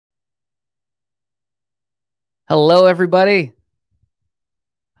Hello, everybody.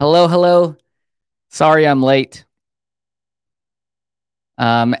 Hello, hello. Sorry I'm late.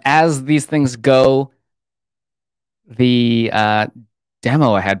 As these things go, the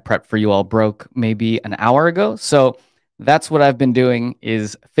demo I had prepped for you all broke maybe an hour ago. So that's what I've been doing,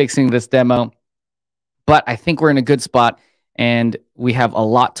 is fixing this demo. But I think we're in a good spot, and we have a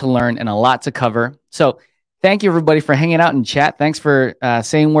lot to learn and a lot to cover. So thank you, everybody, for hanging out in chat. Thanks for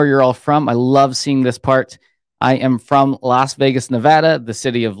saying where you're all from. I love seeing this part. I am from Las Vegas, Nevada, the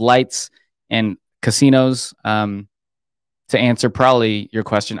city of lights and casinos. To answer probably your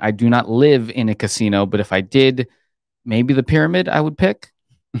question, I do not live in a casino, but if I did, maybe the pyramid I would pick.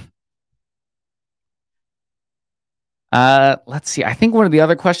 Let's see. I think one of the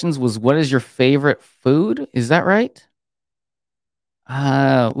other questions was, what is your favorite food? Is that right?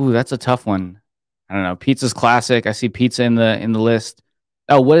 Ooh, that's a tough one. I don't know. Pizza's classic. I see pizza in the list.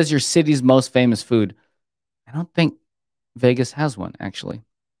 Oh, what is your city's most famous food? I don't think Vegas has one, actually.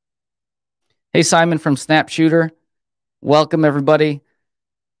 Hey, Simon from Snap Shooter. Welcome, everybody.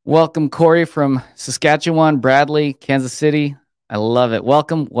 Welcome, Corey from Saskatchewan, Bradley, Kansas City. I love it.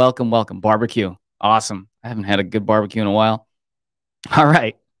 Welcome, welcome, welcome. Barbecue. Awesome. I haven't had a good barbecue in a while. All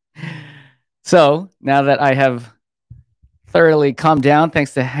right. So now that I have thoroughly calmed down,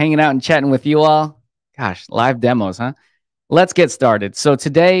 thanks to hanging out and chatting with you all. Gosh, live demos, huh? Let's get started. So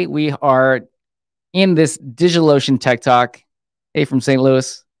today we are in this DigitalOcean Tech Talk. Hey, from St.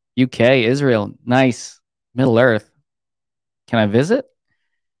 Louis, UK, Israel. Nice. Middle Earth. Can I visit?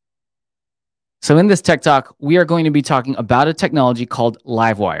 So in this Tech Talk, we are going to be talking about a technology called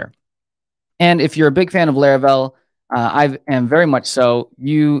Livewire. And if you're a big fan of Laravel, I am very much so,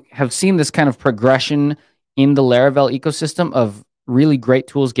 you have seen this kind of progression in the Laravel ecosystem of really great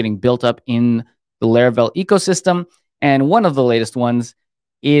tools getting built up in the Laravel ecosystem. And one of the latest ones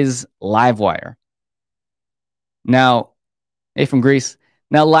is Livewire. Now, hey, from Greece.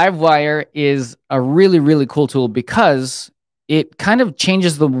 Now, Livewire is a really, really cool tool because it kind of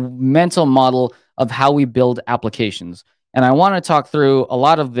changes the mental model of how we build applications. And I want to talk through a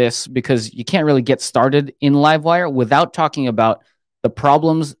lot of this because you can't really get started in Livewire without talking about the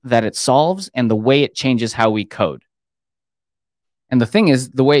problems that it solves and the way it changes how we code. And the thing is,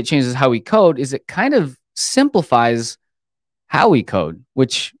 the way it changes how we code is it kind of simplifies how we code,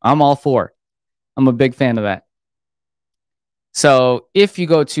 which I'm all for. I'm a big fan of that. So if you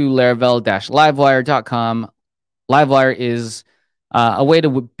go to laravel-livewire.com, Livewire is a way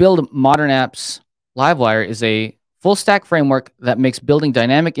to build modern apps. Livewire is a full stack framework that makes building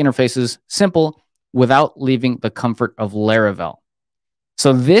dynamic interfaces simple without leaving the comfort of Laravel.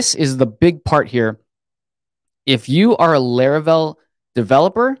 So this is the big part here. If you are a Laravel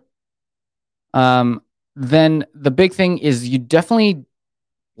developer, then the big thing is you definitely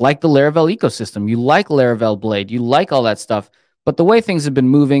like the Laravel ecosystem. You like Laravel Blade. You like all that stuff. But the way things have been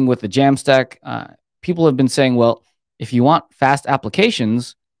moving with the Jamstack, people have been saying, well, if you want fast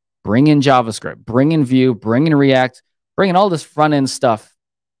applications, bring in JavaScript, bring in Vue, bring in React, bring in all this front-end stuff.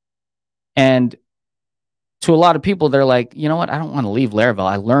 And to a lot of people, they're like, you know what? I don't want to leave Laravel.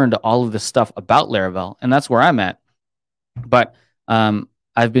 I learned all of this stuff about Laravel, and that's where I'm at. But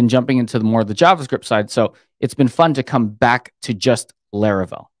I've been jumping into more of the JavaScript side, so it's been fun to come back to just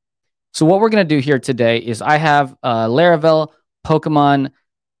Laravel. So what we're going to do here today is I have a Laravel Pokemon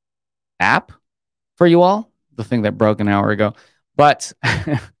app for you all, the thing that broke an hour ago. But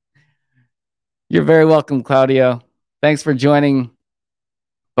you're very welcome, Claudio. Thanks for joining.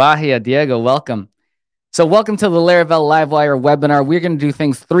 Bahia, Diego, welcome. So welcome to the Laravel Livewire webinar. We're going to do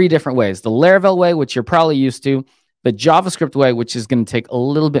things three different ways. The Laravel way, which you're probably used to, the JavaScript way, which is going to take a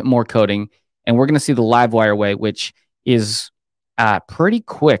little bit more coding, and we're going to see the Livewire way, which is pretty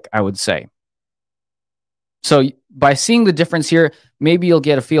quick, I would say. So by seeing the difference here, maybe you'll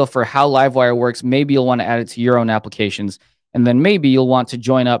get a feel for how Livewire works. Maybe you'll want to add it to your own applications. And then maybe you'll want to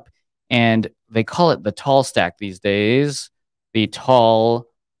join up, and they call it the tall stack these days, the tall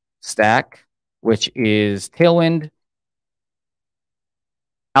stack, which is Tailwind,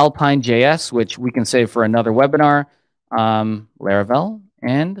 Alpine.js, which we can save for another webinar, Laravel,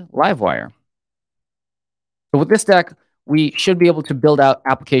 and Livewire. So with this stack, we should be able to build out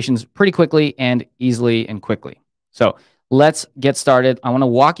applications pretty quickly and easily and quickly. So let's get started. I want to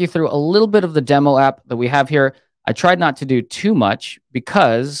walk you through a little bit of the demo app that we have here. I tried not to do too much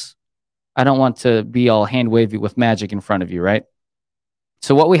because I don't want to be all hand-wavy with magic in front of you, right?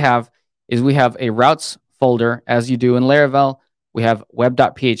 So what we have is we have a routes folder, as you do in Laravel. We have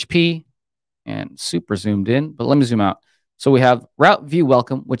web.php, and super zoomed in, but let me zoom out. So we have route view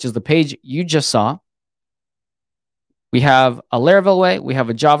welcome, which is the page you just saw. We have a Laravel way, we have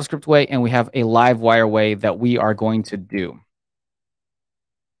a JavaScript way, and we have a Livewire way that we are going to do.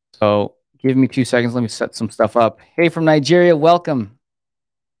 So give me 2 seconds. Let me set some stuff up. Hey, from Nigeria, welcome.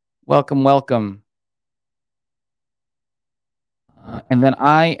 Welcome, welcome. And then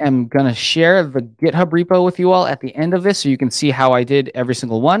I am going to share the GitHub repo with you all at the end of this so you can see how I did every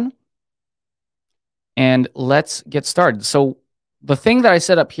single one. And let's get started. So the thing that I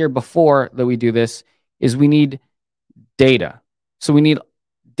set up here before that we do this is we need data. So we need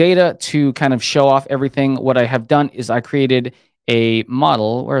data to kind of show off everything. What I have done is I created a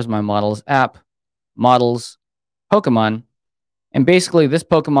model. Where's my models? App, models, Pokemon. And basically this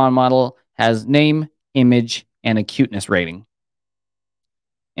Pokemon model has name, image, and a cuteness rating.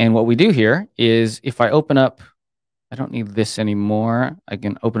 And what we do here is if I open up, I don't need this anymore. I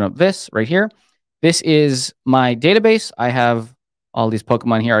can open up this right here. This is my database. I have all these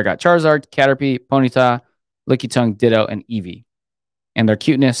Pokemon here. I got Charizard, Caterpie, Ponyta, Lickitung, Ditto, and Eevee. And their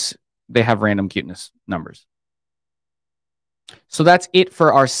cuteness, they have random cuteness numbers. So that's it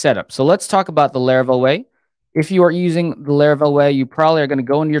for our setup. So let's talk about the Laravel way. If you are using the Laravel way, you probably are going to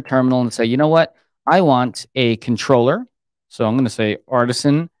go into your terminal and say, you know what? I want a controller. So I'm going to say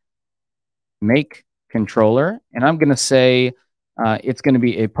artisan make controller. And I'm going to say it's going to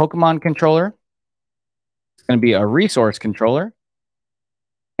be a Pokemon controller. It's going to be a resource controller.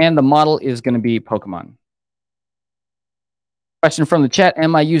 And the model is going to be Pokemon. Question from the chat.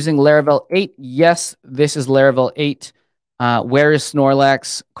 Am I using Laravel 8? Yes, this is Laravel 8. Where is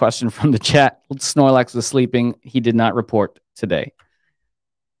Snorlax? Question from the chat. Snorlax was sleeping. He did not report today.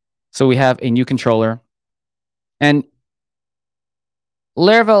 So we have a new controller. And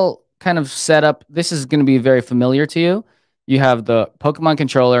Laravel kind of setup, this is going to be very familiar to you. You have the Pokemon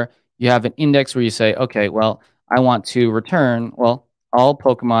controller. You have an index where you say, okay, well, I want to return, well, all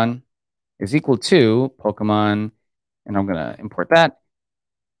Pokemon is equal to Pokemon, and I'm going to import that.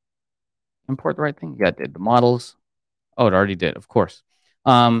 Import the right thing? Yeah, it did. The models. Oh, it already did, of course.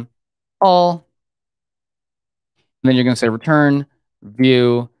 All. And then you're going to say return,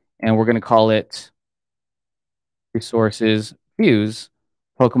 view, and we're going to call it resources, views,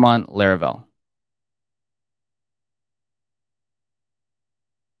 Pokemon Laravel.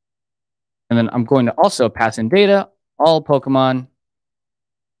 And then I'm going to also pass in data, all Pokemon,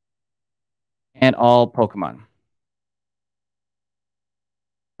 and all Pokemon.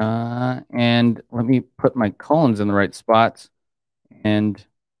 And let me put my colons in the right spots. And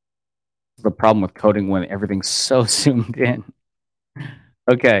the problem with coding when everything's so zoomed in.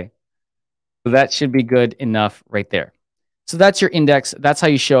 Okay. So that should be good enough right there. So that's your index. That's how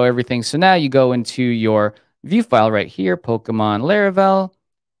you show everything. So now you go into your view file right here, Pokemon Laravel.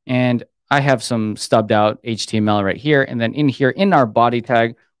 And I have some stubbed out HTML right here. And then in here, in our body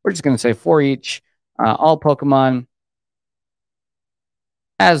tag, we're just going to say for each, all Pokemon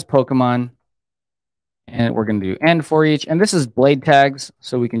as Pokemon. And we're going to do end for each. And this is blade tags.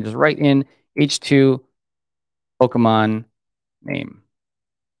 So we can just write in h2 Pokemon name.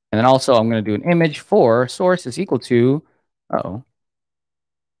 And then also I'm going to do an image for source is equal to,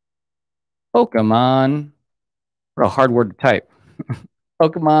 Pokemon. What a hard word to type.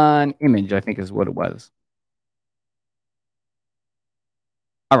 Pokemon image, I think is what it was.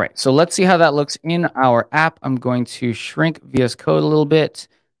 All right, so let's see how that looks in our app. I'm going to shrink VS Code a little bit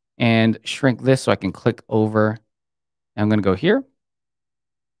and shrink this so I can click over. I'm going to go here.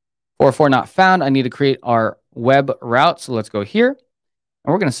 404 not found. I need to create our web route. So let's go here.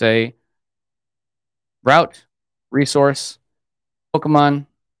 And we're going to say route, resource, Pokemon.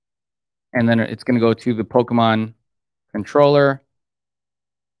 And then it's going to go to the Pokemon controller.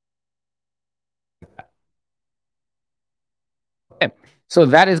 Okay. So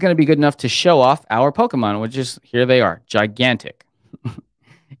that is going to be good enough to show off our Pokemon, which is, here they are, gigantic.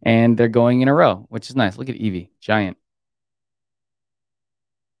 And they're going in a row, which is nice. Look at Eevee, giant.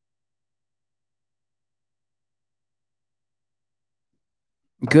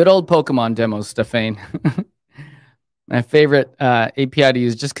 Good old Pokemon demos, Stefan. My favorite API to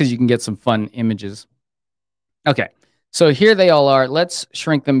use just because you can get some fun images. Okay, so here they all are. Let's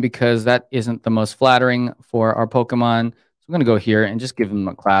shrink them because that isn't the most flattering for our Pokemon. So I'm going to go here and just give them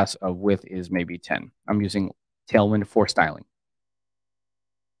a class of width is maybe 10. I'm using Tailwind for styling.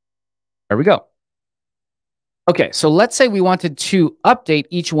 There we go. Okay, so let's say we wanted to update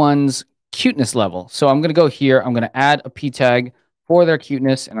each one's cuteness level. So I'm going to go here. I'm going to add a p tag for their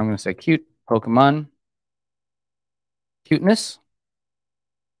cuteness, and I'm going to say cute Pokemon cuteness.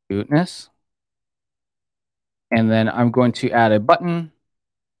 And then I'm going to add a button.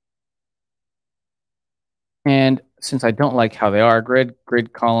 And since I don't like how they are,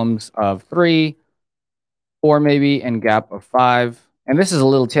 grid columns of 3. 4 maybe, and gap of 5. And this is a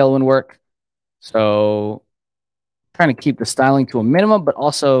little Tailwind work. So trying to keep the styling to a minimum, but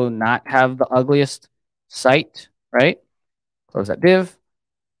also not have the ugliest site, right? Close that div.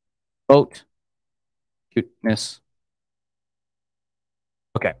 Vote. Cuteness.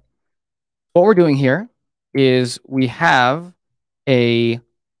 Okay. What we're doing here is we have a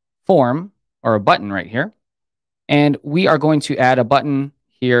form or a button right here. And we are going to add a button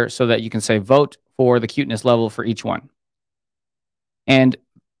here so that you can say vote for the cuteness level for each one. And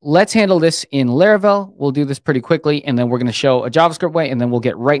let's handle this in Laravel. We'll do this pretty quickly, and then we're going to show a JavaScript way, and then we'll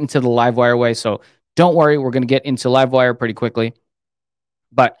get right into the Livewire way. So don't worry, we're going to get into Livewire pretty quickly.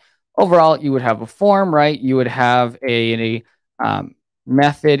 But overall, you would have a form, right? You would have a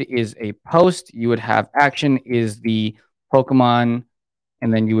method is a post. You would have action is the Pokemon,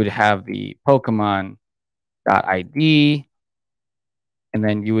 and then you would have the Pokemon.id. And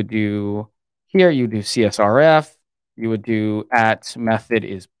then you would do here, you would do CSRF. You would do at method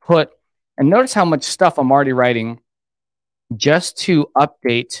is put. And notice how much stuff I'm already writing just to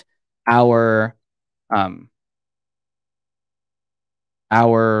update our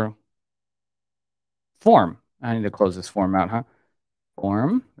form. I need to close this form out, huh?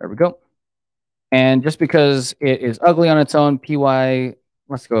 Form. There we go. And just because it is ugly on its own, PY,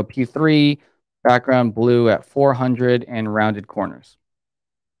 let's go P3, background blue at 400 and rounded corners.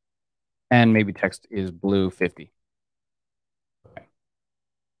 And maybe text is blue 50. Okay.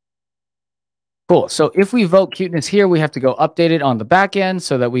 Cool. So if we vote cuteness here, we have to go update it on the back end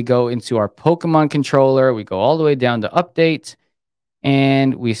so that we go into our Pokemon controller. We go all the way down to update.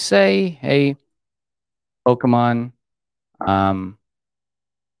 And we say, hey, Pokemon,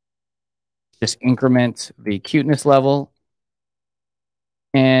 just increment the cuteness level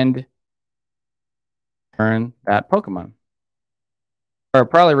and turn that Pokemon. Or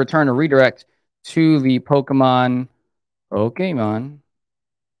probably return a redirect to the Pokemon.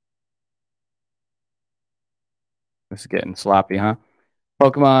 This is getting sloppy, huh?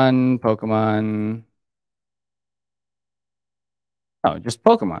 Pokemon. Oh, just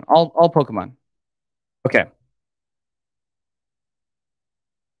Pokemon. All Pokemon. Okay.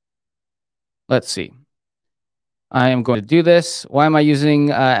 Let's see. I am going to do this. Why am I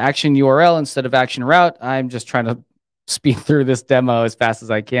using action URL instead of action route? I'm just trying to speed through this demo as fast as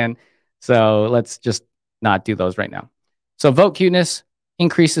I can. So let's just not do those right now. So vote cuteness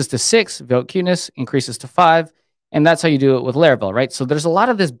increases to 6. Vote cuteness increases to 5. And that's how you do it with Laravel, right? So there's a lot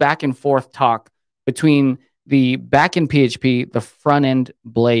of this back and forth talk between the backend PHP, the front end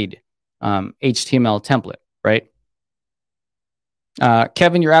Blade HTML template, right?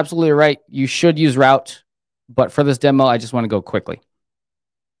 Kevin, you're absolutely right. You should use route, but for this demo, I just want to go quickly.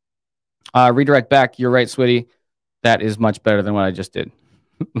 Redirect back. You're right, Switty. That is much better than what I just did.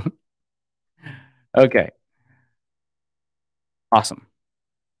 Okay. Awesome.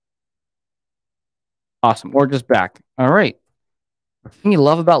 Awesome. Or just back. All right. The thing you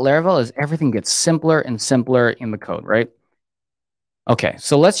love about Laravel is everything gets simpler and simpler in the code, right? Okay,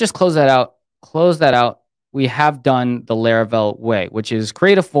 so let's just close that out. Close that out. We have done the Laravel way, which is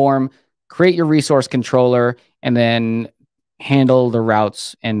create a form, create your resource controller, and then handle the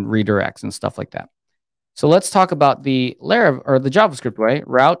routes and redirects and stuff like that. So let's talk about the Laravel or the JavaScript way.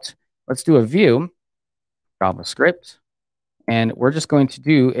 Route. Let's do a view, JavaScript, and we're just going to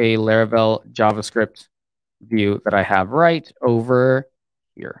do a Laravel JavaScript view that I have right over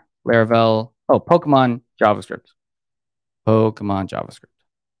here. Laravel, Pokemon JavaScript. Pokemon JavaScript.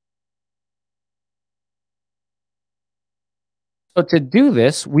 So to do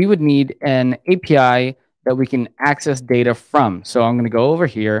this, we would need an API that we can access data from. So I'm going to go over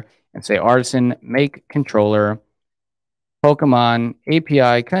here and say artisan make controller Pokemon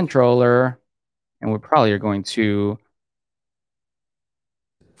API controller, and we probably are going to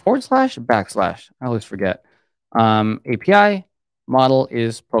 / backslash. I always forget. API model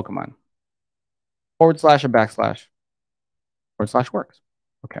is Pokemon. / or backslash. / works.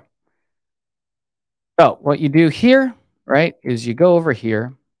 Okay. So what you do here, right, is you go over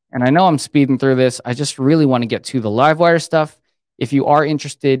here, and I know I'm speeding through this. I just really want to get to the Livewire stuff. If you are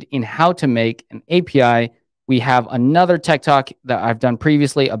interested in how to make an API, we have another tech talk that I've done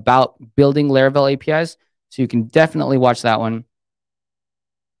previously about building Laravel APIs. So you can definitely watch that one.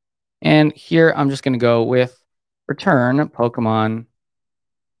 And here I'm just going to go with return Pokemon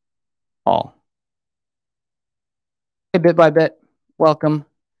all. Okay, bit by bit, welcome.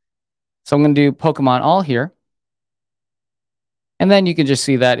 So I'm going to do Pokemon all here. And then you can just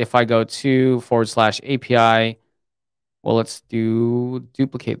see that if I go to / API, well, let's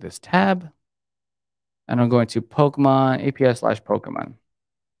duplicate this tab. And I'm going to Pokemon API / Pokemon.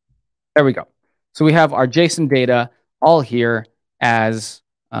 There we go. So we have our JSON data all here as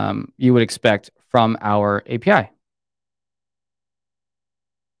you would expect from our API.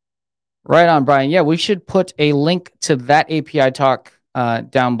 Right on, Brian. Yeah, we should put a link to that API talk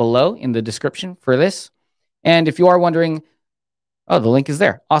down below in the description for this. And if you are wondering, oh, the link is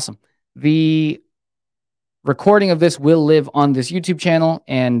there. Awesome. The recording of this will live on this YouTube channel,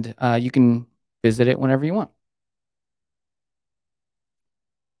 and you can visit it whenever you want.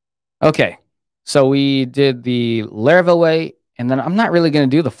 Okay, so we did the Laravel way, and then I'm not really going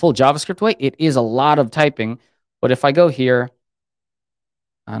to do the full JavaScript way. It is a lot of typing, but if I go here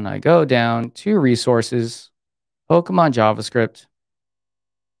and I go down to resources, Pokemon JavaScript.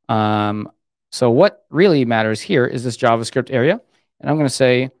 So what really matters here is this JavaScript area, and I'm going to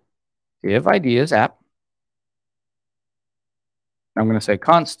say div ideas app. I'm going to say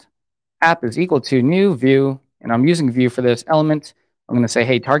const app is equal to new view, and I'm using view for this element. I'm going to say,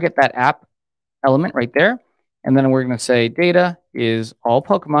 hey, target that app element right there. And then we're going to say data is all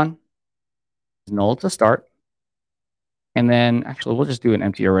Pokemon, null to start. And then actually, we'll just do an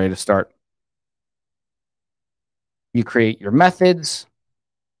empty array to start. You create your methods.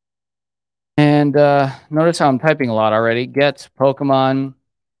 And notice how I'm typing a lot already. Get Pokemon.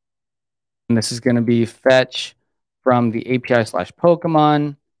 And this is going to be fetch from the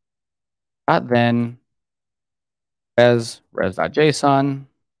API/Pokemon. Then res.json.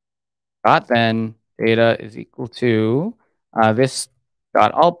 Then data is equal to this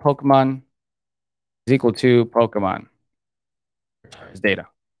dot all Pokemon is equal to Pokemon is data.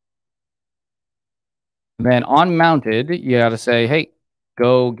 And then on mounted, you got to say, hey,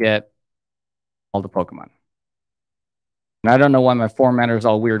 go get all the Pokemon. And I don't know why my formatter is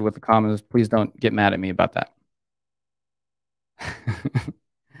all weird with the commas. Please don't get mad at me about that.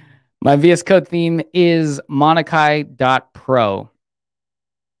 My VS Code theme is monakai.pro.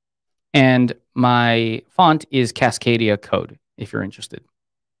 And my font is Cascadia Code, if you're interested.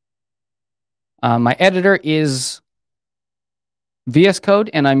 My editor is VS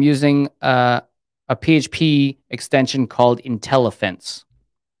Code, and I'm using a PHP extension called IntelliFence.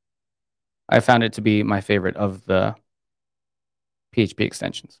 I found it to be my favorite of the PHP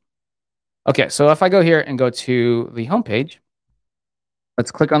extensions. Okay, so if I go here and go to the home page,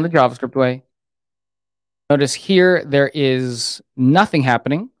 let's click on the JavaScript way. Notice here there is nothing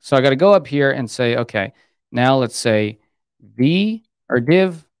happening. So I got to go up here and say, okay, now let's say v or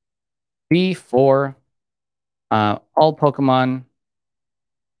div v for all Pokemon.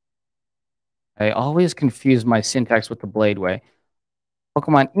 I always confuse my syntax with the blade way.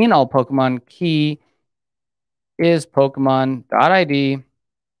 Pokemon in all Pokemon key is Pokemon.id.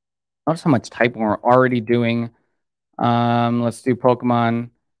 Notice how much typing we're already doing. Let's do Pokemon.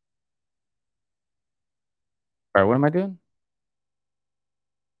 All right, what am I doing?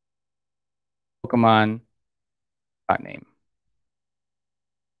 Pokemon.name.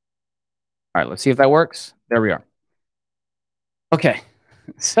 All right, let's see if that works. There we are. Okay,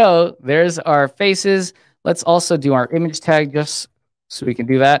 so there's our faces. Let's also do our image tag just so we can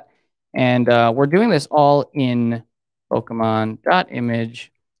do that. And we're doing this all in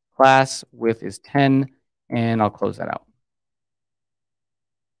Pokemon.image. Class width is 10, and I'll close that out.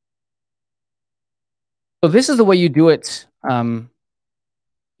 So this is the way you do it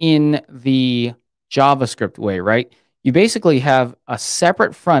in the JavaScript way, right? You basically have a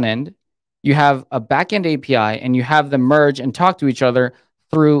separate front end, you have a backend API, and you have them merge and talk to each other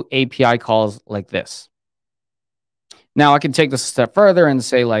through API calls like this. Now I can take this a step further and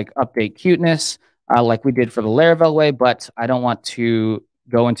say like update cuteness, like we did for the Laravel way, but I don't want to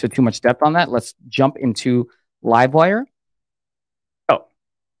go into too much depth on that. Let's jump into Livewire. Oh,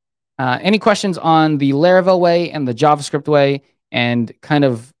 any questions on the Laravel way and the JavaScript way and kind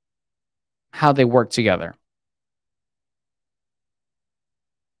of how they work together?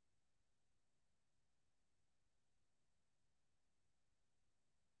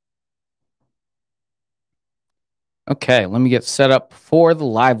 Okay, let me get set up for the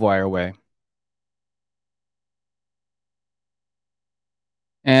Livewire way.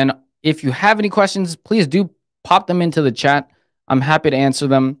 And if you have any questions, please do pop them into the chat. I'm happy to answer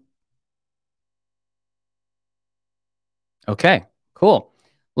them. Okay, cool.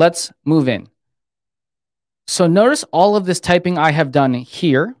 Let's move in. So notice all of this typing I have done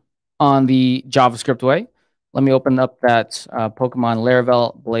here on the JavaScript way. Let me open up that Pokemon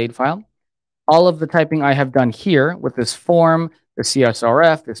Laravel Blade file. All of the typing I have done here with this form, the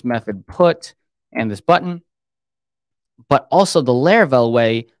CSRF, this method put, and this button. But also the Laravel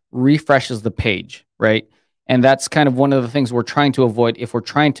way refreshes the page, right? And that's kind of one of the things we're trying to avoid if we're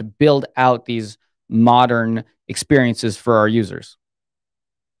trying to build out these modern experiences for our users.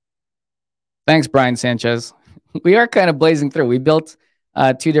 Thanks, Brian Sanchez. We are kind of blazing through. We built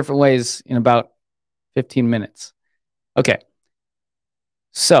 2 different ways in about 15 minutes. Okay.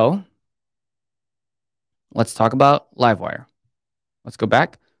 So let's talk about Livewire. Let's go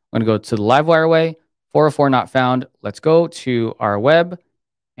back. I'm going to go to the Livewire way. 404 not found. Let's go to our web.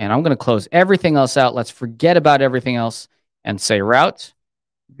 And I'm going to close everything else out. Let's forget about everything else and say route,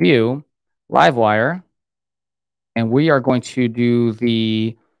 view, Livewire. And we are going to do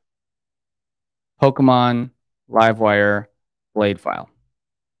the Pokemon Livewire blade file.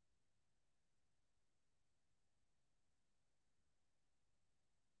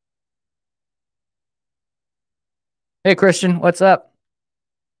 Hey, Christian, what's up?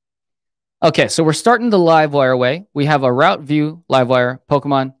 Okay, so we're starting the Livewire way. We have a route, view, Livewire,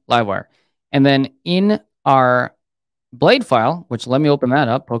 Pokemon, Livewire. And then in our blade file, which let me open that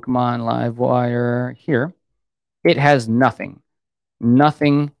up, Pokemon Livewire here, it has nothing.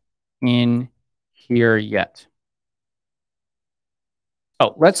 Nothing in here yet.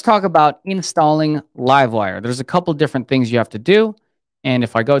 Oh, let's talk about installing Livewire. There's a couple different things you have to do. And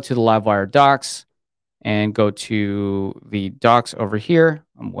if I go to the Livewire docs and go to the docs over here,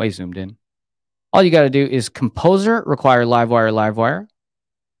 I'm way zoomed in. All you got to do is composer require Livewire, Livewire.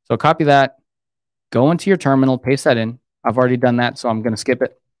 So copy that, go into your terminal, paste that in. I've already done that, so I'm going to skip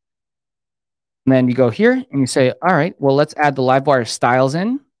it. And then you go here and you say, all right, well, let's add the Livewire styles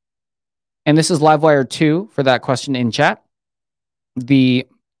in. And this is Livewire 2 for that question in chat. The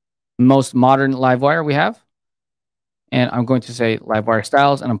most modern Livewire we have. And I'm going to say Livewire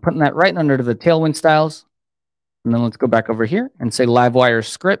styles, and I'm putting that right under the Tailwind styles. And then let's go back over here and say Livewire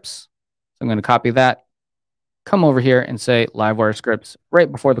scripts. So I'm going to copy that, come over here and say Livewire scripts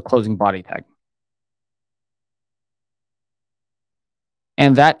right before the closing body tag.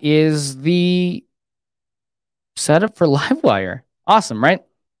 And that is the setup for Livewire. Awesome, right?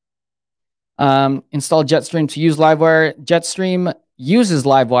 Install Jetstream to use Livewire. Jetstream uses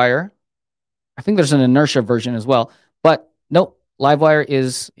Livewire. I think there's an inertia version as well, but nope, Livewire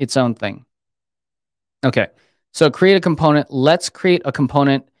is its own thing. Okay, so create a component. Let's create a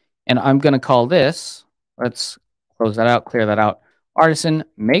component, and I'm going to call this, let's close that out, clear that out, artisan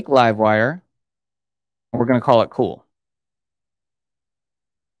make Livewire. We're going to call it cool.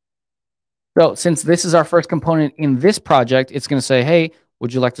 So since this is our first component in this project, it's going to say, hey,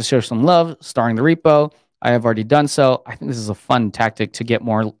 would you like to share some love starring the repo? I have already done so. I think this is a fun tactic to get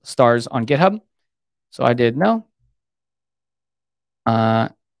more stars on GitHub. So I did no. I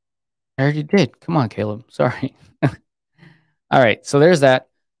already did. Come on, Caleb. Sorry. All right, so there's that.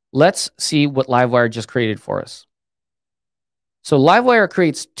 Let's see what Livewire just created for us. So Livewire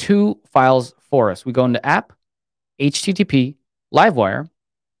creates 2 files for us. We go into app, HTTP, Livewire,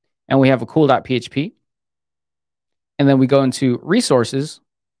 and we have a cool.php. And then we go into resources,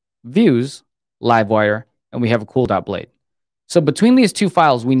 views, Livewire, and we have a cool.blade. So between these 2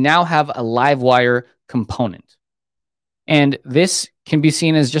 files, we now have a Livewire component. And this can be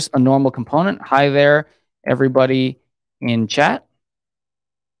seen as just a normal component. Hi there, everybody in chat.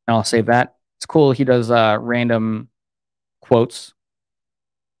 And I'll save that. It's cool. He does random quotes.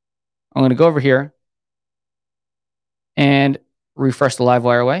 I'm going to go over here and refresh the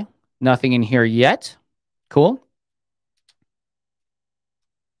Livewire way. Nothing in here yet. Cool.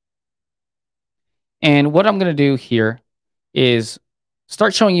 And what I'm going to do here is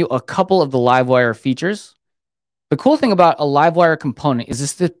start showing you a couple of the Livewire features. The cool thing about a Livewire component is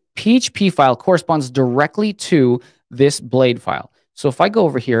this the PHP file corresponds directly to this blade file. So if I go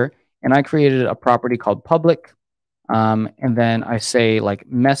over here and I created a property called public, and then I say like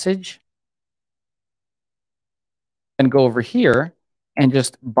message, and go over here and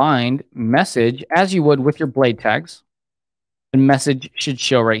just bind message as you would with your blade tags, and message should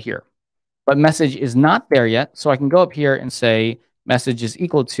show right here. But message is not there yet, so I can go up here and say message is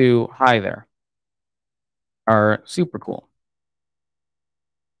equal to hi there. Are super cool.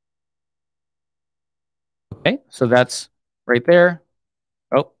 Okay, so that's right there.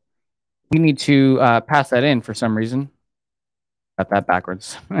 Oh, we need to pass that in for some reason. Got that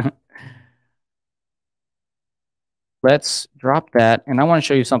backwards. Let's drop that. And I want to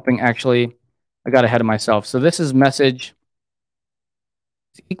show you something. Actually, I got ahead of myself. So this is message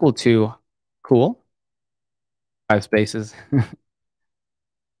is equal to cool. 5 spaces.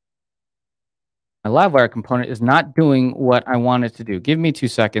 My Livewire component is not doing what I want it to do. Give me 2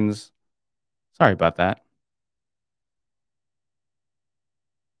 seconds. Sorry about that.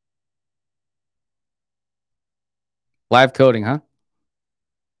 Live coding, huh?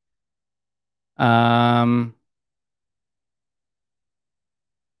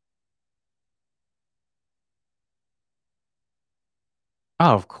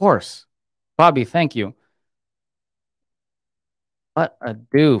 Oh, of course. Bobby, thank you. What a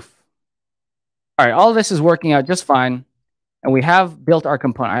doof. All right, all this is working out just fine. And we have built our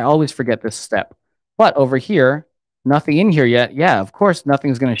component. I always forget this step. But over here, nothing in here yet. Yeah, of course,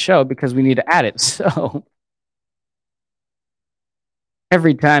 nothing's going to show because we need to add it. So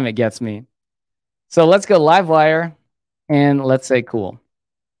every time it gets me. So let's go Livewire and let's say cool.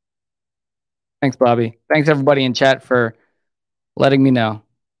 Thanks, Bobby. Thanks, everybody in chat for letting me know.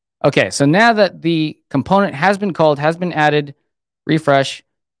 Okay, so now that the component has been called, has been added, refresh.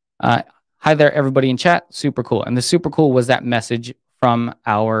 Hi there, everybody in chat. Super cool. And the super cool was that message from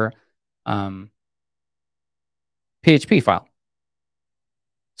our PHP file.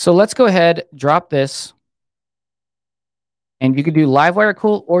 So let's go ahead, drop this. And you could do Livewire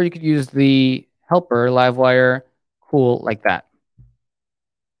cool, or you could use the helper Livewire cool like that.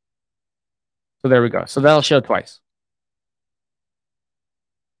 So there we go. So that'll show twice.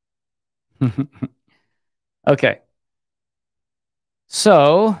 Okay.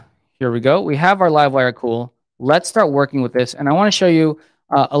 So here we go. We have our Livewire cool. Let's start working with this. And I want to show you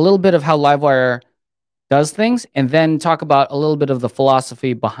a little bit of how Livewire does things, and then talk about a little bit of the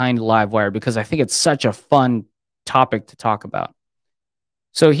philosophy behind Livewire, because I think it's such a fun topic to talk about.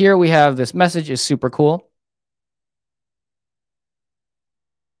 So here we have this message is super cool.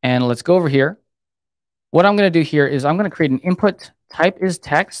 And let's go over here. What I'm going to do here is I'm going to create an input type is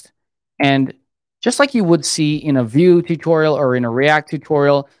text. And just like you would see in a Vue tutorial or in a React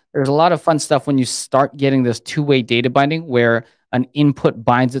tutorial, there's a lot of fun stuff when you start getting this two-way data binding where an input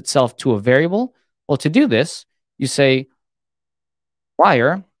binds itself to a variable. Well, to do this, you say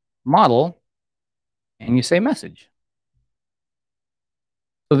wire model, and you say message.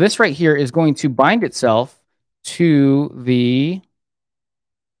 So this right here is going to bind itself to the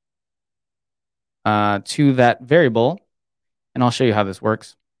to that variable, and I'll show you how this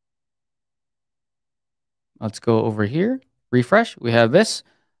works. Let's go over here, refresh. We have this.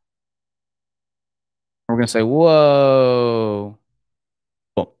 We're going to say, whoa.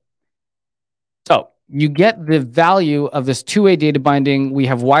 Cool. So you get the value of this two-way data binding. We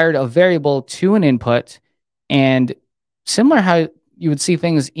have wired a variable to an input, and similar how you would see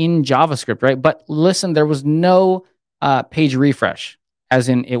things in JavaScript, right? But listen, there was no page refresh, as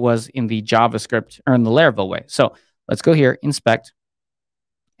in it was in the JavaScript or in the Laravel way. So let's go here, inspect,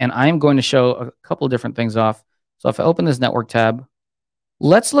 and I'm going to show a couple of different things off. So if I open this network tab,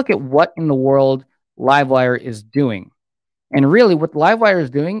 let's look at what in the world Livewire is doing. And really what Livewire is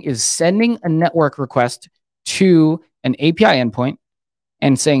doing is sending a network request to an API endpoint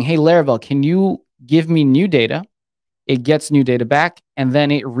and saying, hey, Laravel, can you give me new data? It gets new data back, and then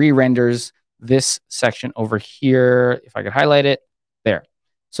it re-renders this section over here. If I could highlight it, there.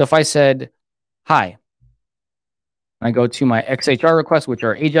 So if I said, hi, I go to my XHR requests, which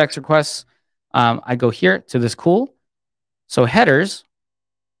are AJAX requests. I go here to this cool. So headers,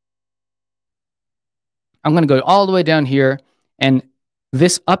 I'm going to go all the way down here. And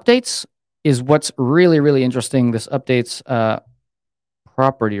this updates is what's really, really interesting. This updates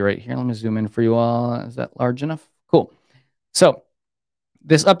property right here. Let me zoom in for you all. Is that large enough? Cool. So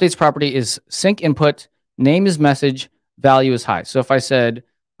this updates property is sync input, name is message, value is high. So if I said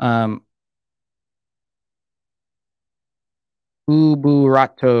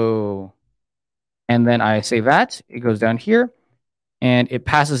Uburato, and then I say that, it goes down here, and it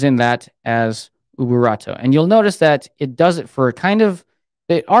passes in that as Uburato. And you'll notice that it does it for kind of,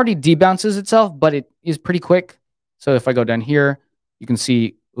 it already debounces itself, but it is pretty quick. So if I go down here, you can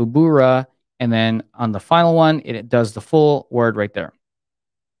see Ubura, and then on the final one, it does the full word right there.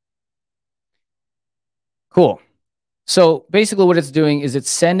 Cool. So basically what it's doing is it's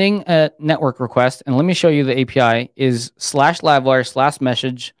sending a network request. And let me show you the API is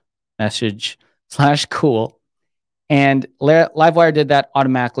 /Livewire/message/cool. And Livewire did that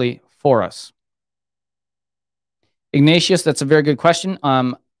automatically for us. Ignatius, that's a very good question.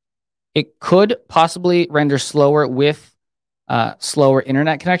 It could possibly render slower with slower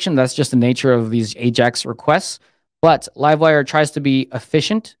internet connection. That's just the nature of these AJAX requests. But Livewire tries to be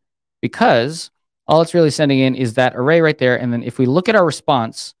efficient because all it's really sending in is that array right there. And then if we look at our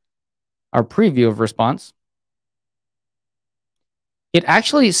response, our preview of response, it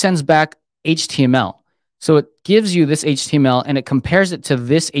actually sends back HTML. So it gives you this HTML and it compares it to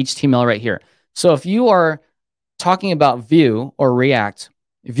this HTML right here. So if you are talking about Vue or React,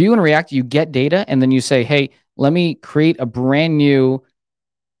 Vue and React, you get data and then you say, hey, let me create a brand new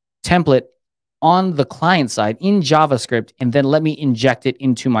template on the client side in JavaScript, and then let me inject it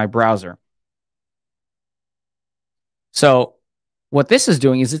into my browser. So what this is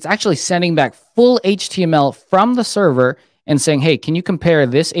doing is it's actually sending back full HTML from the server and saying, hey, can you compare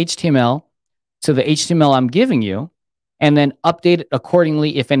this HTML to the HTML I'm giving you, and then update it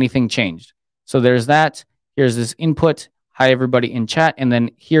accordingly if anything changed. So there's that. Here's this input. Hi, everybody in chat. And then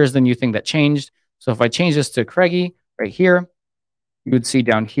here's the new thing that changed. So if I change this to Craigie right here, you would see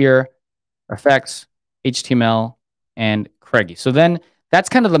down here, effects, HTML, and Craigie. So then that's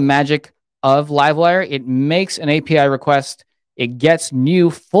kind of the magic of Livewire. It makes an API request. It gets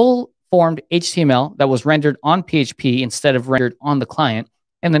new full-formed HTML that was rendered on PHP instead of rendered on the client,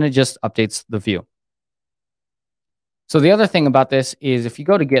 and then it just updates the view. So the other thing about this is if you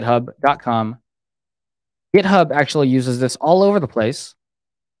go to github.com, GitHub actually uses this all over the place.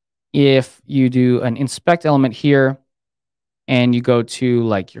 If you do an inspect element here and you go to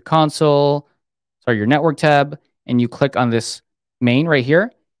like your console, sorry, your network tab, and you click on this main right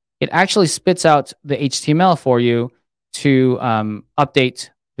here, it actually spits out the HTML for you to update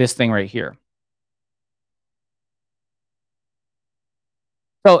this thing right here.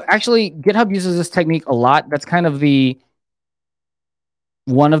 So actually, GitHub uses this technique a lot. That's kind of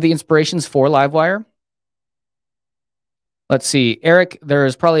one of the inspirations for Livewire. Let's see, Eric, there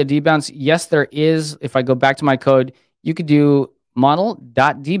is probably a debounce. Yes, there is. If I go back to my code, you could do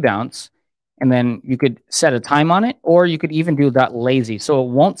model.debounce, and then you could set a time on it, or you could even do .lazy. So it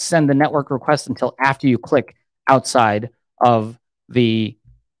won't send the network request until after you click outside of the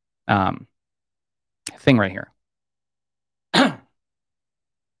thing right here.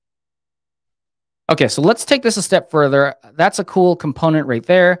 Okay, so let's take this a step further. That's a cool component right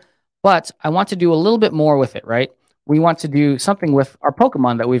there, but I want to do a little bit more with it, right? We want to do something with our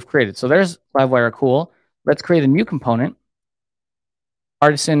Pokemon that we've created. So there's Livewire cool. Let's create a new component,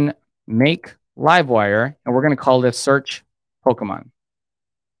 artisan make Livewire, and we're going to call this search Pokemon.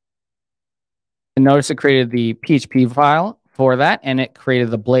 And notice it created the PHP file for that, and it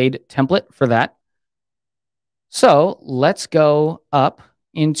created the blade template for that. So let's go up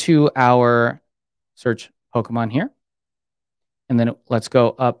into our search Pokemon here. And then let's go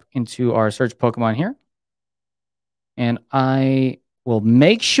up into our search Pokemon here. And I will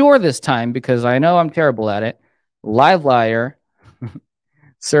make sure this time, because I know I'm terrible at it, Livewire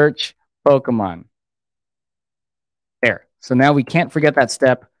search Pokemon. There. So now we can't forget that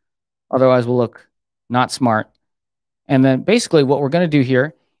step. Otherwise, we'll look not smart. And then basically what we're going to do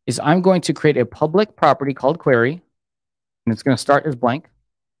here is I'm going to create a public property called query. And it's going to start as blank.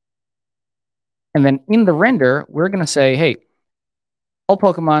 And then in the render, we're going to say, hey, all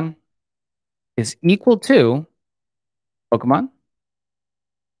Pokemon is equal to Pokemon,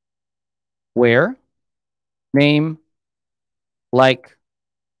 where, name, like.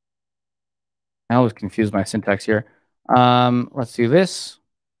 I always confuse my syntax here. Let's do this.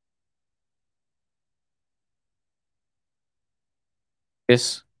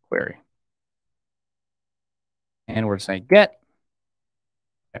 This query. And we're saying get.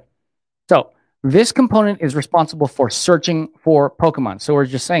 Okay. So this component is responsible for searching for Pokemon. So we're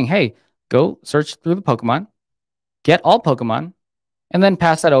just saying, hey, go search through the Pokemon, get all Pokemon, and then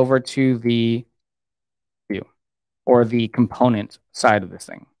pass that over to the view or the component side of this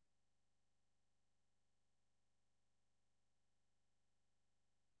thing.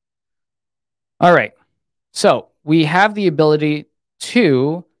 All right. So we have the ability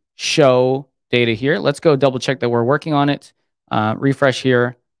to show data here. Let's go double check that we're working on it. Refresh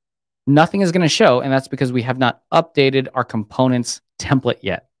here. Nothing is going to show, and that's because we have not updated our components template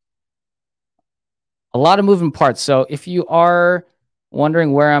yet. A lot of moving parts. So if you are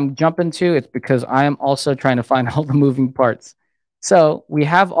wondering where I'm jumping to, it's because I am also trying to find all the moving parts. So we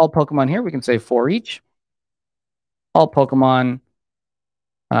have all Pokemon here. We can say for each. All Pokemon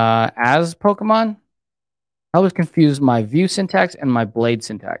as Pokemon. I always confuse my view syntax and my blade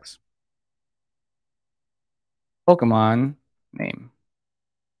syntax. Pokemon name.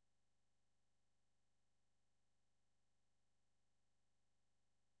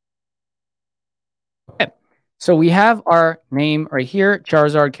 Okay. So we have our name right here,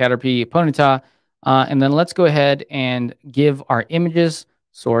 Charizard, Caterpie, Ponyta. And then let's go ahead and give our images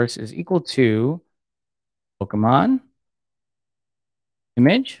source is equal to Pokemon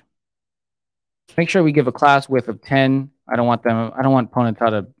image. Make sure we give a class width of 10. I don't want Ponyta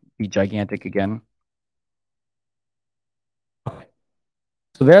to be gigantic again. Okay.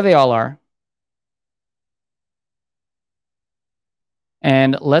 So there they all are.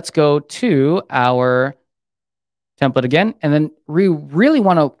 And let's go to our template again. And then we really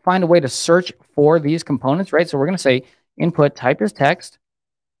want to find a way to search for these components, right? So we're going to say input type is text.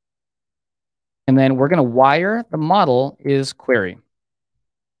 And then we're going to wire the model is query.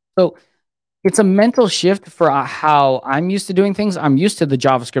 So it's a mental shift for how I'm used to doing things. I'm used to the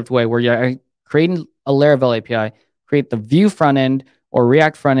JavaScript way where I create a Laravel API, create the Vue front end or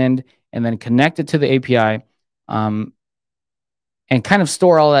React front end, and then connect it to the API, and kind of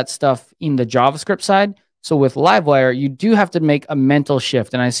store all that stuff in the JavaScript side. So with Livewire, you do have to make a mental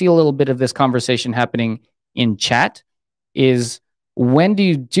shift. And I see a little bit of this conversation happening in chat is when do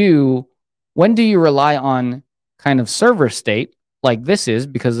you rely on kind of server state like this is,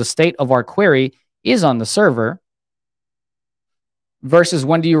 because the state of our query is on the server, versus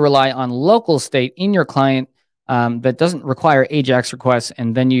when do you rely on local state in your client that doesn't require AJAX requests,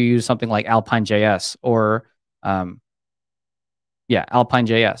 and then you use something like Alpine.js or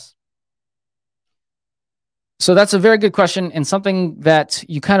Alpine.js. So that's a very good question, and something that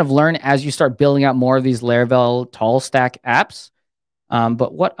you kind of learn as you start building out more of these Laravel tall stack apps.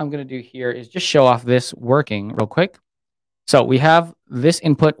 But what I'm going to do here is just show off this working real quick. So we have this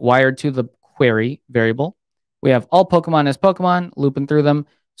input wired to the query variable. We have all Pokemon as Pokemon, looping through them.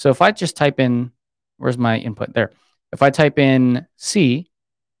 So if I just type in, where's my input? There. If I type in C,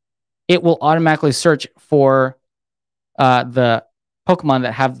 it will automatically search for the Pokemon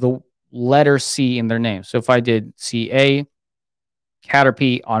that have the letter C in their name. So if I did CA,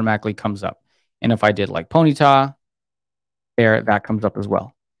 Caterpie automatically comes up. And if I did like Ponyta, there, that comes up as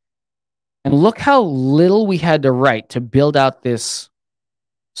well. And look how little we had to write to build out this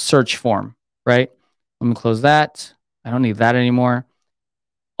search form, right? Let me close that. I don't need that anymore.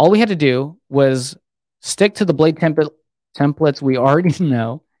 All we had to do was stick to the Blade templates we already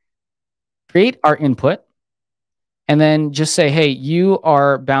know, create our input, and then just say, hey, you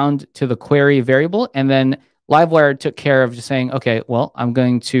are bound to the query variable. And then Livewire took care of just saying, okay, well, I'm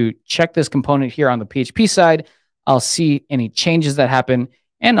going to check this component here on the PHP side. I'll see any changes that happen,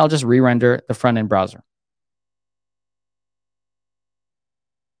 and I'll just re-render the front-end browser.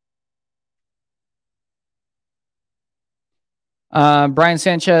 Brian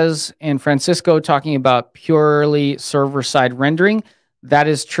Sanchez and Francisco talking about purely server-side rendering. That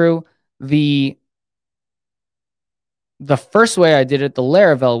is true. The first way I did it, the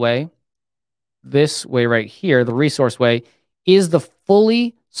Laravel way, this way right here, the resource way, is the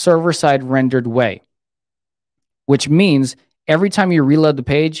fully server-side rendered way, which means every time you reload the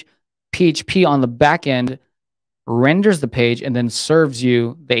page, PHP on the back end renders the page and then serves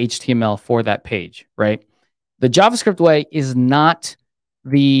you the HTML for that page, right? The JavaScript way is not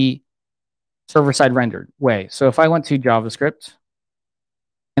the server-side rendered way. So if I went to JavaScript,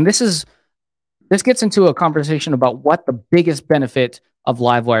 and this gets into a conversation about what the biggest benefit of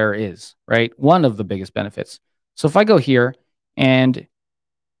Livewire is, right? One of the biggest benefits. So if I go here, and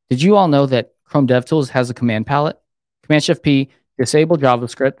did you all know that Chrome DevTools has a command palette? Command-Shift-P, disable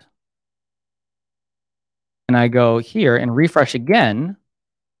JavaScript. And I go here and refresh again.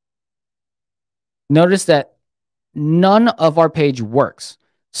 Notice that none of our page works.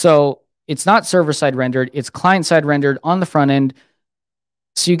 So it's not server-side rendered, it's client-side rendered on the front end.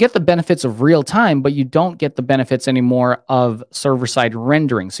 So you get the benefits of real time, but you don't get the benefits anymore of server-side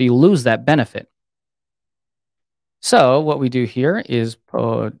rendering. So you lose that benefit. So what we do here is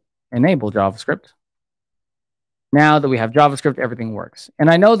enable JavaScript. Now that we have JavaScript, everything works. And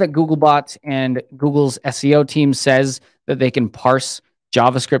I know that Googlebot and Google's SEO team says that they can parse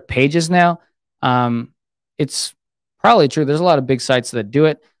JavaScript pages now. It's probably true. There's a lot of big sites that do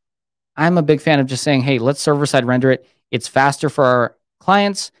it. I'm a big fan of just saying, hey, let's server-side render it. It's faster for our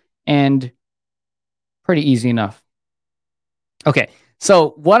clients and pretty easy enough. Okay,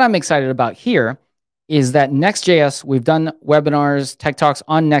 so what I'm excited about here is that Next.js, we've done webinars, tech talks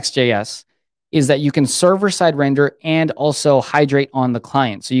on Next.js, is that you can server-side render and also hydrate on the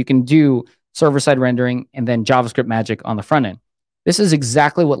client. So you can do server-side rendering and then JavaScript magic on the front end. This is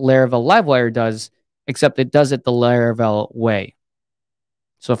exactly what Laravel Livewire does, except it does it the Laravel way.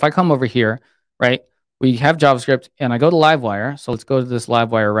 So if I come over here, right, we have JavaScript and I go to Livewire. So let's go to this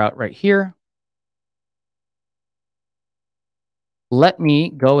Livewire route right here. Let me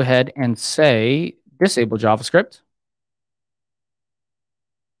go ahead and say disable JavaScript.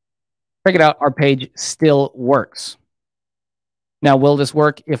 Check it out, our page still works. Now, will this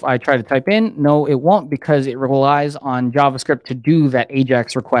work if I try to type in? No, it won't, because it relies on JavaScript to do that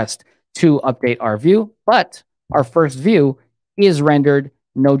AJAX request to update our view. But our first view is rendered,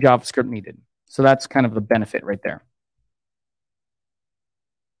 no JavaScript needed. So that's kind of the benefit right there.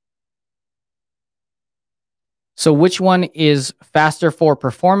 So which one is faster for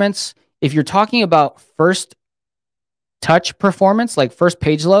performance? If you're talking about first touch performance, like first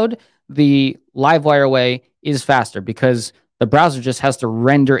page load, the Livewire way is faster because the browser just has to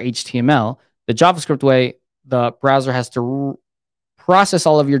render HTML. The JavaScript way, the browser has to process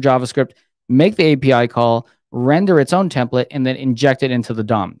all of your JavaScript, make the API call, render its own template, and then inject it into the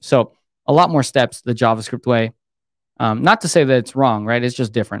DOM. So a lot more steps the JavaScript way. Not to say that it's wrong, right? It's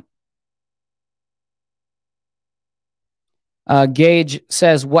just different. Gage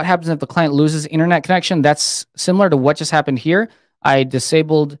says, what happens if the client loses internet connection? That's similar to what just happened here. I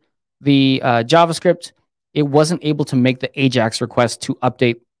disabled the JavaScript. It wasn't able to make the AJAX request to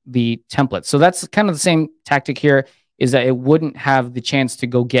update the template. So that's kind of the same tactic here, is that it wouldn't have the chance to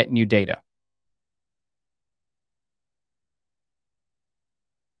go get new data.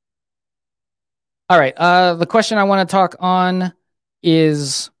 All right. The question I want to talk on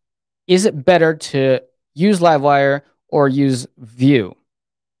is it better to use Livewire or use Vue?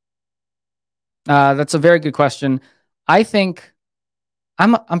 That's a very good question. I think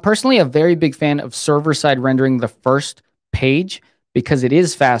I'm personally a very big fan of server-side rendering the first page because it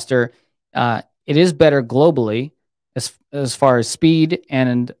is faster. It is better globally as far as speed,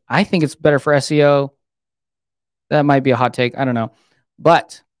 and I think it's better for SEO. That might be a hot take. I don't know.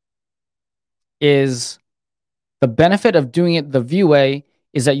 But is the benefit of doing it the Vue way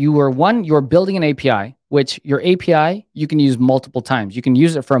is that you're building an API, which your API you can use multiple times. You can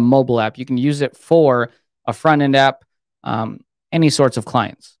use it for a mobile app. You can use it for a front-end app, any sorts of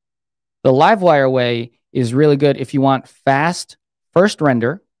clients. The Livewire way is really good if you want fast first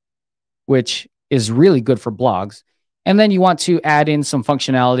render, which is really good for blogs, and then you want to add in some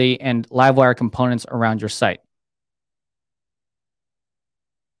functionality and Livewire components around your site.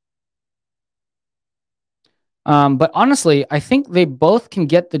 But honestly, I think they both can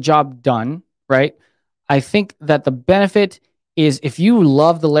get the job done, right? I think that the benefit is if you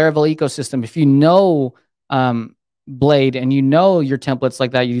love the Laravel ecosystem, if you know Blade and you know your templates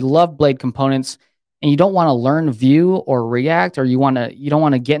like that, you love Blade components, and you don't want to learn Vue or React, or you don't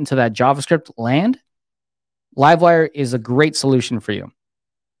want to get into that JavaScript land, Livewire is a great solution for you.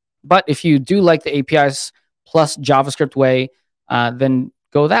 But if you do like the APIs plus JavaScript way, then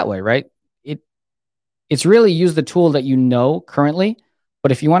go that way, right? It's really use the tool that you know currently,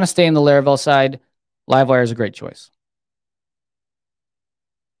 but if you want to stay in the Laravel side, Livewire is a great choice.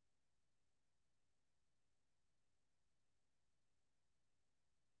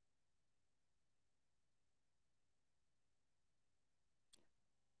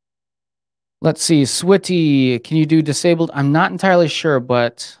 Let's see, Switty, can you do disabled? I'm not entirely sure,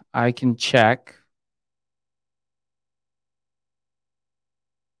 but I can check.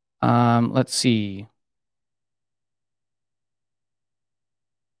 Let's see.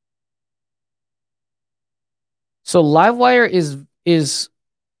 So Livewire is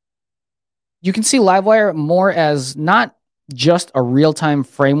you can see Livewire more as not just a real-time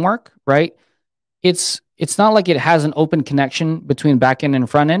framework, right? It's not like it has an open connection between backend and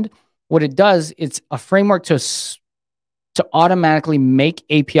front end. What it does, it's a framework to automatically make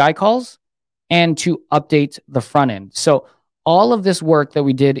API calls and to update the front end. So all of this work that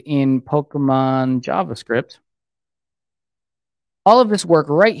we did in Pokemon JavaScript, all of this work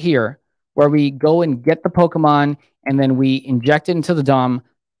right here, where we go and get the Pokemon and then we inject it into the DOM,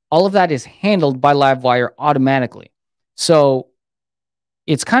 all of that is handled by Livewire automatically. So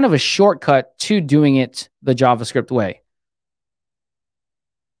it's kind of a shortcut to doing it the JavaScript way.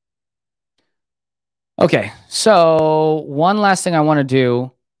 Okay, so one last thing I want to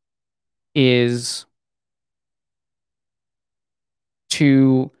do is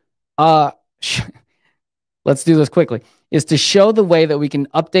to, let's do this quickly, is to show the way that we can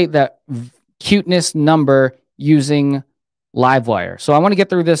update that cuteness number using Livewire. So I want to get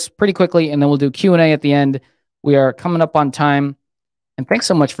through this pretty quickly, and then we'll do Q&A at the end. We are coming up on time. And thanks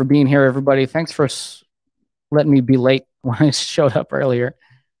so much for being here, everybody. Thanks for letting me be late when I showed up earlier.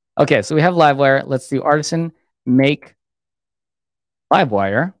 Okay, so we have Livewire. Let's do artisan make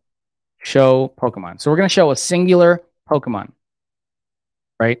Livewire show Pokemon. So we're going to show a singular Pokemon,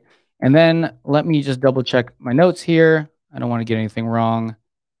 right? And then let me just double check my notes here. I don't want to get anything wrong,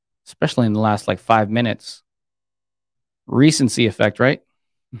 especially in the last like 5 minutes. Recency effect, right?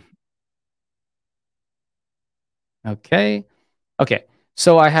 Okay. Okay.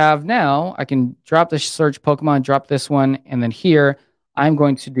 So I have now, I can drop the search Pokemon, drop this one, and then here I'm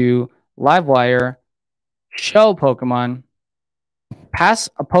going to do Livewire show Pokemon. Pass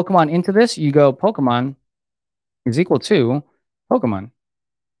a Pokemon into this, you go Pokemon is equal to Pokemon.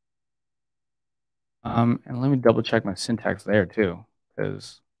 And let me double check my syntax there too,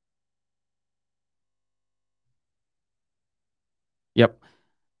 because yep,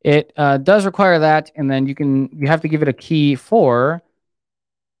 it does require that, and then you have to give it a key for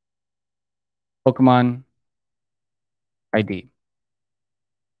Pokemon ID.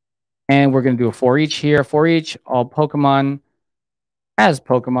 And we're going to do a for each here. For each, all Pokemon as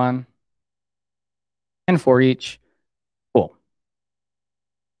Pokemon. And for each. Cool.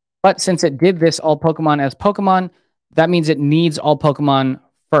 But since it did this all Pokemon as Pokemon, that means it needs all Pokemon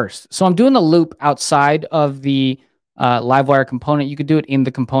first. So I'm doing the loop outside of the Livewire component, you could do it in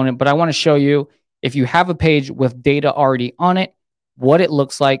the component, but I want to show you if you have a page with data already on it, what it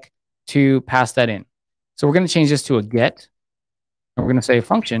looks like to pass that in. So we're going to change this to a get. And we're going to say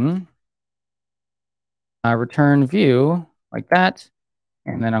function return view like that.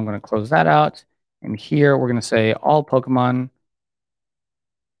 And then I'm going to close that out. And here we're going to say all Pokemon.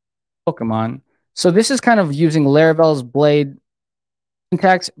 So this is kind of using Laravel's Blade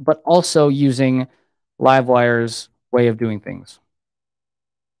syntax, but also using Livewire's way of doing things.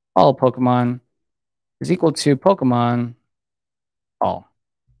 All Pokemon is equal to Pokemon all.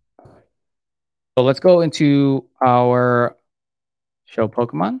 So let's go into our show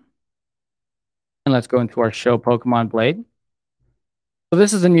Pokemon. And let's go into our show Pokemon Blade. So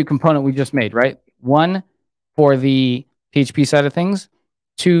this is a new component we just made, right? 1 for the PHP side of things,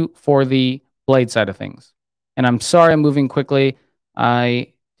 2 for the Blade side of things. And I'm sorry I'm moving quickly.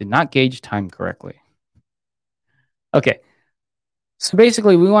 I did not gauge time correctly. Okay. So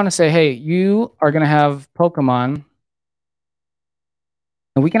basically we want to say, hey, you are going to have Pokemon.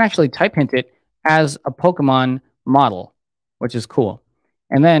 And we can actually type hint it as a Pokemon model, which is cool.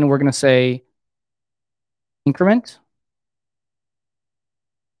 And then we're going to say increment.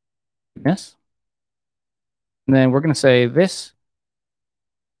 Yes. And then we're going to say this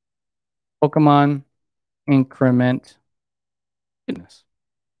Pokemon increment goodness.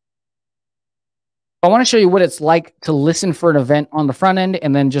 I want to show you what it's like to listen for an event on the front end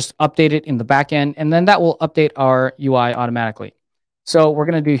and then just update it in the back end. And then that will update our UI automatically. So what we're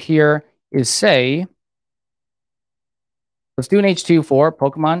going to do here is say, let's do an H2 for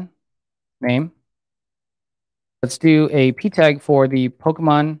Pokemon name. Let's do a p tag for the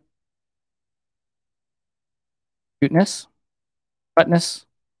Pokemon cuteness.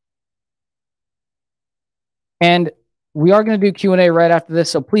 And we are going to do Q&A right after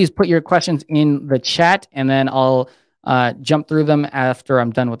this, so please put your questions in the chat, and then I'll jump through them after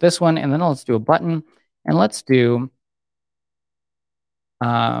I'm done with this one. And then let's do a button, and let's do,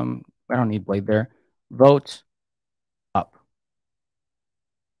 I don't need Blade there, vote up.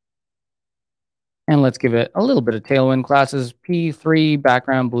 And let's give it a little bit of Tailwind classes, P3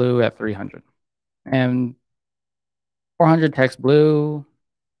 background blue at 300. And 400 text blue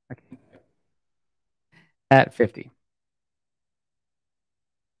at 50.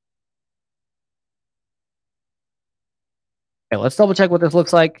 Okay, let's double check what this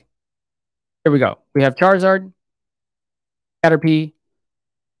looks like. Here we go. We have Charizard, Caterpie,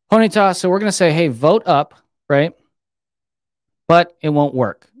 Ponyta. So we're going to say, hey, vote up, right? But it won't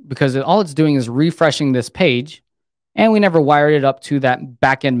work because all it's doing is refreshing this page, and we never wired it up to that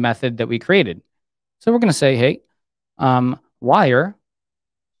backend method that we created. So we're going to say, hey, wire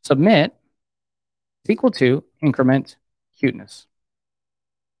submit is equal to increment cuteness.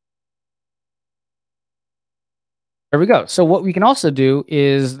 There we go. So what we can also do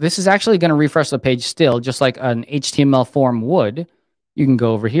is this is actually going to refresh the page still, just like an HTML form would. You can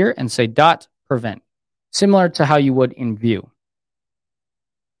go over here and say dot prevent, similar to how you would in Vue.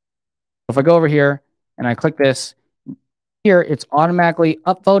 If I go over here and I click this, here it's automatically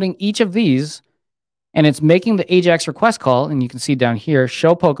upvoting each of these, and it's making the AJAX request call. And you can see down here,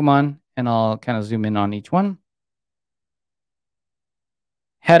 show Pokemon, and I'll kind of zoom in on each one.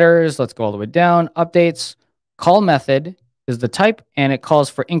 Headers, let's go all the way down. Updates, call method is the type, and it calls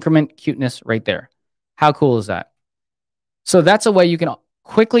for increment cuteness right there. How cool is that? So that's a way you can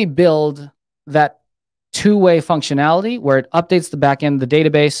quickly build that two-way functionality where it updates the backend, the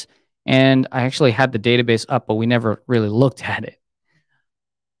database, and I actually had the database up, but we never really looked at it.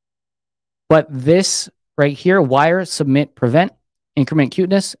 But this right here, wire, submit, prevent, increment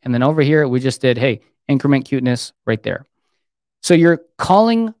cuteness, and then over here we just did, hey, increment cuteness right there. So you're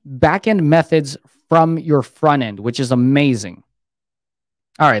calling backend methods from your front end, which is amazing.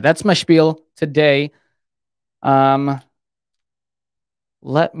 All right, that's my spiel today. So I'm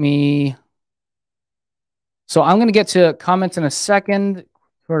going to get to comments in a second.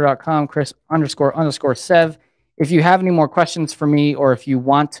 Twitter.com, Chris__Sev. If you have any more questions for me, or if you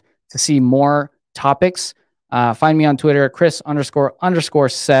want to see more topics, find me on Twitter,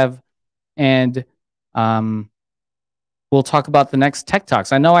 Chris__Sev, and we'll talk about the next Tech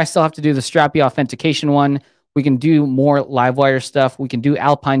Talks. I know I still have to do the Strappy authentication one. We can do more Livewire stuff. We can do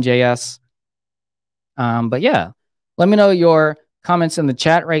Alpine.js. But yeah, let me know your comments in the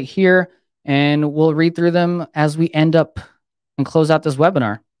chat right here, and we'll read through them as we end up and close out this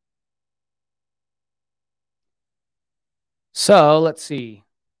webinar. So let's see.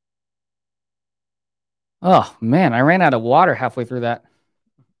 Oh man, I ran out of water halfway through that.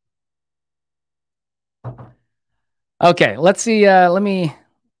 Okay, let's see. Let me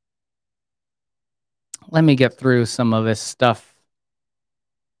let me get through some of this stuff.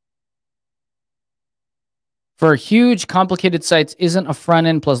 For huge, complicated sites, isn't a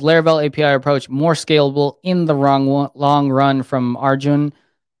front-end plus Laravel API approach more scalable in the long run from Arjun?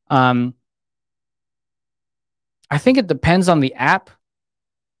 I think it depends on the app,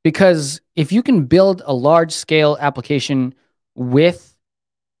 because if you can build a large-scale application with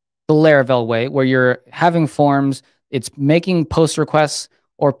the Laravel way, where you're having forms, it's making post requests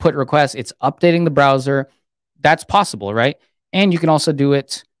or put requests, it's updating the browser, that's possible, right? And you can also do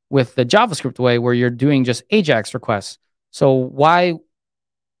it with the JavaScript way, where you're doing just AJAX requests. So why?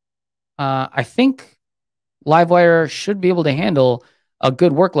 I think Livewire should be able to handle a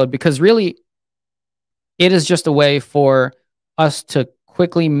good workload, because really it is just a way for us to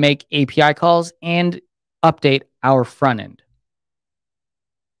quickly make API calls and update our front end.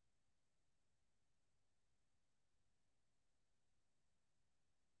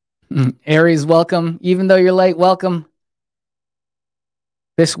 Aries, welcome. Even though you're late, welcome.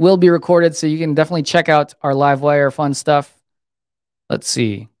 This will be recorded, so you can definitely check out our Livewire fun stuff. Let's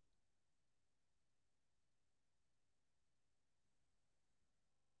see.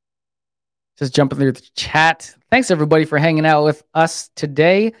 Just jumping through the chat. Thanks, everybody, for hanging out with us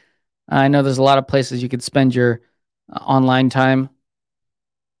today. I know there's a lot of places you could spend your online time.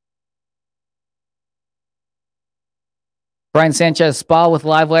 Brian Sanchez, spa with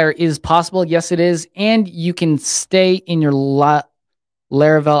Livewire is possible. Yes, it is. And you can stay in your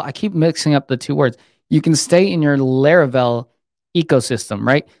Laravel. I keep mixing up the two words. You can stay in your Laravel ecosystem,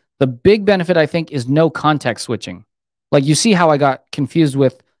 right? The big benefit, I think, is no context switching. Like, you see how I got confused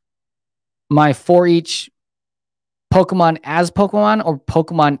with my for each Pokemon as Pokemon or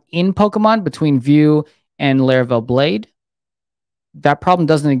Pokemon in Pokemon between Vue and Laravel Blade? That problem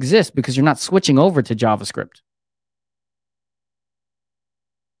doesn't exist because you're not switching over to JavaScript.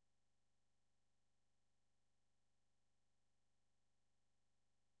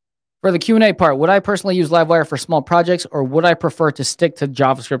 For the Q&A part, would I personally use Livewire for small projects, or would I prefer to stick to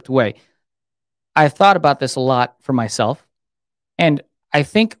JavaScript way? I thought about this a lot for myself. And I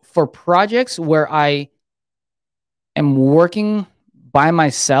think for projects where I am working by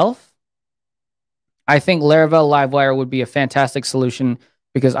myself, I think Laravel Livewire would be a fantastic solution,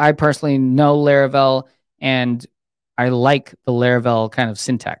 because I personally know Laravel and I like the Laravel kind of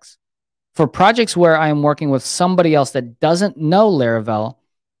syntax. For projects where I am working with somebody else that doesn't know Laravel,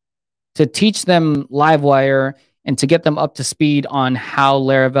 to teach them Livewire and to get them up to speed on how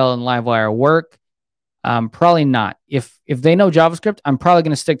Laravel and Livewire work, probably not. If they know JavaScript, I'm probably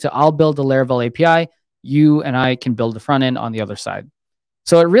going to stick to, I'll build the Laravel API. You and I can build the front end on the other side.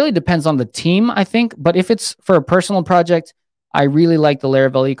 So it really depends on the team, I think. But if it's for a personal project, I really like the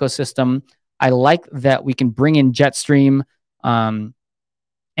Laravel ecosystem. I like that we can bring in Jetstream and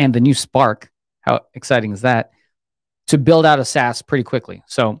the new Spark. How exciting is that? To build out a SaaS pretty quickly.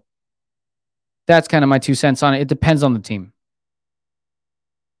 So that's kind of my 2 cents on it. It depends on the team.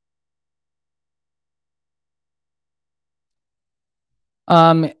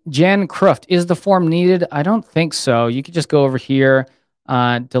 Jan Cruft, is the form needed? I don't think so. You could just go over here,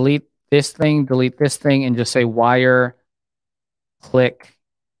 delete this thing, and just say wire, click,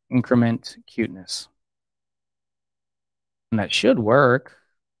 increment, cuteness. And that should work.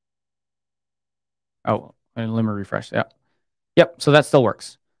 Oh, and let me refresh. Yeah. Yep. So that still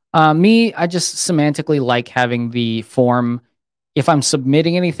works. Me, I just semantically like having the form. If I'm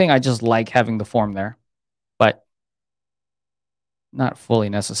submitting anything, I just like having the form there, but not fully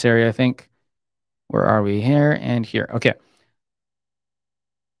necessary, I think. Where are we? Here and here. Okay.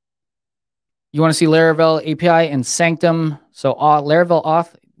 You want to see Laravel API and Sanctum? So Laravel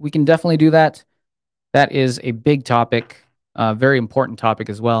auth, we can definitely do that. That is a big topic, very important topic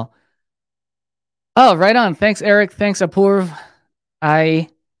as well. Oh, right on. Thanks, Eric. Thanks, Apurv. I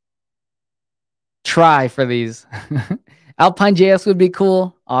try for these. Alpine.js would be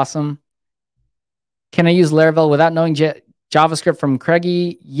cool. Awesome. Can I use Laravel without knowing JavaScript from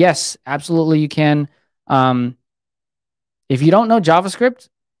Craigie? Yes, absolutely you can. If you don't know JavaScript,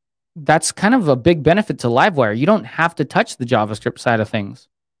 that's kind of a big benefit to Livewire. You don't have to touch the JavaScript side of things.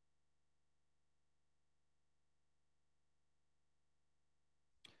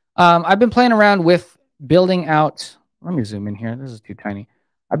 I've been playing around with building out. Let me zoom in here. This is too tiny.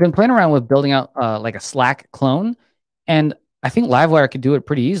 I've been playing around with building out like a Slack clone, and I think Livewire could do it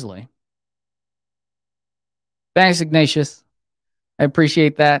pretty easily. Thanks, Ignatius. I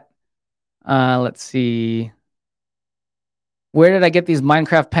appreciate that. Let's see. Where did I get these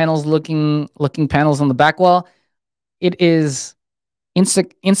Minecraft panels looking panels on the back wall? It is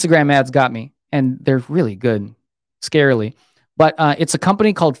Instagram ads got me, and they're really good, scarily. but it's a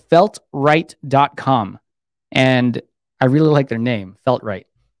company called feltright.com. And I really like their name, Feltright.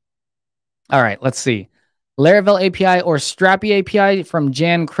 All right, let's see. Laravel API or Strapi API from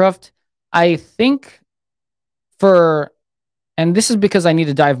Jan Kruft. I think and this is because I need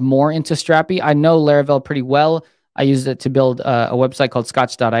to dive more into Strapi. I know Laravel pretty well. I used it to build a website called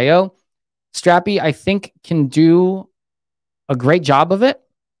scotch.io. Strapi, I think, can do a great job of it.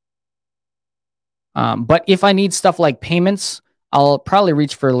 But if I need stuff like payments, I'll probably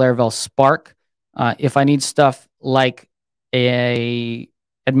reach for Laravel Spark. If I need stuff like a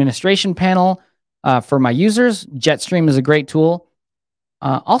administration panel for my users, Jetstream is a great tool.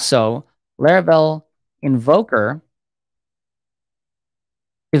 Also, Laravel Invoker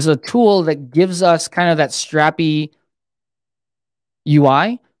is a tool that gives us kind of that Strapi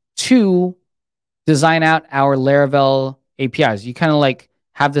UI to design out our Laravel APIs. You kind of like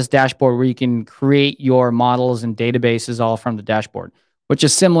have this dashboard where you can create your models and databases all from the dashboard, which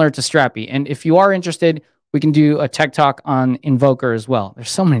is similar to Strapi. And if you are interested, we can do a tech talk on Invoker as well.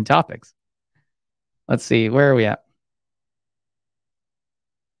 There's so many topics. Let's see, where are we at?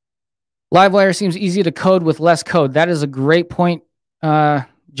 Livewire seems easy to code with less code. That is a great point,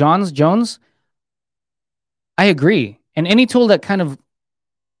 Jones. I agree. And any tool that kind of,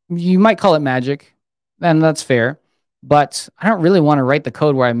 you might call it magic, and that's fair. But I don't really want to write the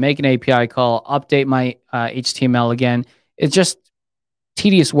code where I make an API call, update my HTML again. It's just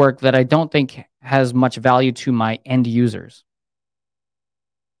tedious work that I don't think has much value to my end users.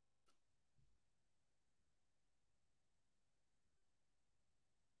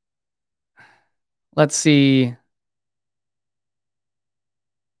 Let's see.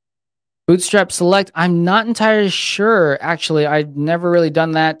 Bootstrap select. I'm not entirely sure, actually. I've never really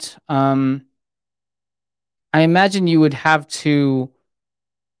done that. I imagine you would have to,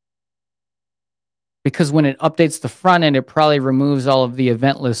 because when it updates the front end, it probably removes all of the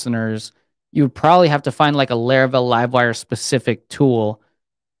event listeners. You would probably have to find like a Laravel Livewire specific tool.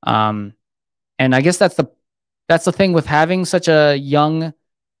 And I guess that's the thing with having such a young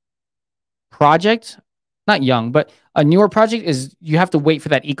project. Not young, but a newer project is you have to wait for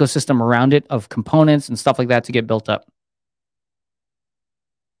that ecosystem around it of components and stuff like that to get built up.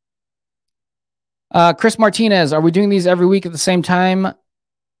 Chris Martinez, are we doing these every week at the same time?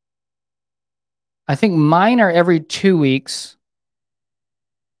 I think mine are every 2 weeks,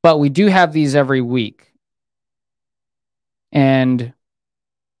 but we do have these every week. And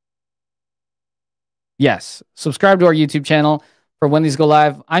yes, subscribe to our YouTube channel for when these go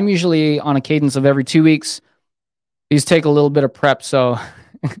live. I'm usually on a cadence of every 2 weeks. These take a little bit of prep, so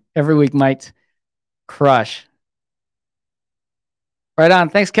every week might crush. Right on.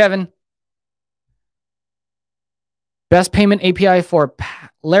 Thanks, Kevin. Best payment API for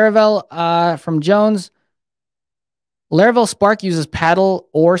Laravel from Jones. Laravel Spark uses Paddle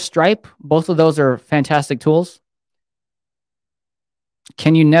or Stripe. Both of those are fantastic tools.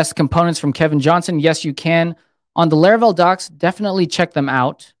 Can you nest components from Kevin Johnson? Yes, you can. On the Laravel docs, definitely check them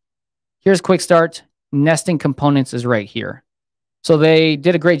out. Here's a quick start. Nesting components is right here. So they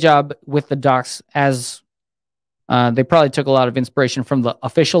did a great job with the docs, as they probably took a lot of inspiration from the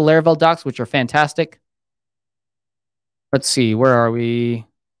official Laravel docs, which are fantastic. Let's see, where are we?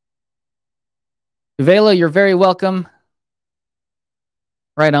 Vela, you're very welcome.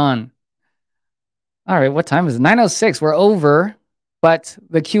 Right on. All right, what time is it? 9:06. We're over, but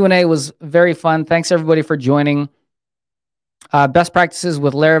the Q&A was very fun. Thanks, everybody, for joining. Best practices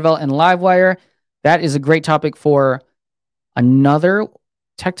with Laravel and Livewire. That is a great topic for another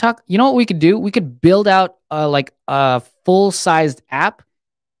tech talk. You know what we could do? We could build out like a full-sized app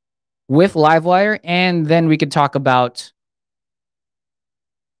with Livewire, and then we could talk about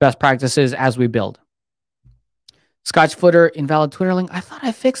best practices as we build. Scotch footer, invalid Twitter link. I thought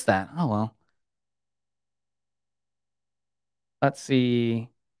I fixed that. Oh, well. Let's see.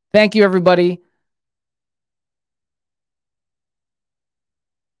 Thank you, everybody.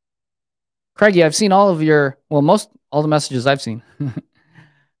 Craigie, I've seen all of your, well, all the messages I've seen.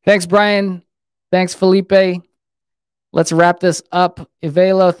 Thanks, Brian. Thanks, Felipe. Let's wrap this up.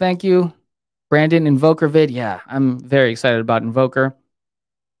 Ivelo, thank you. Brandon, Invoker vid. Yeah, I'm very excited about Invoker.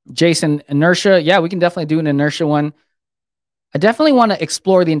 Jason, Inertia. Yeah, we can definitely do an Inertia one. I definitely want to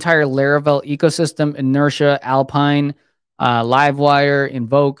explore the entire Laravel ecosystem, Inertia, Alpine, Livewire,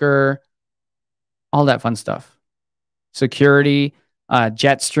 Invoker, all that fun stuff. Security,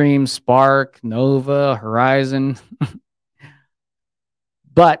 Jetstream, Spark, Nova, Horizon.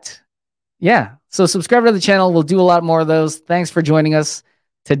 But yeah, so subscribe to the channel. We'll do a lot more of those. Thanks for joining us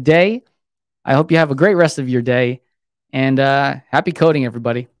today. I hope you have a great rest of your day, and happy coding,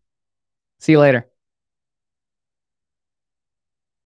 everybody. See you later.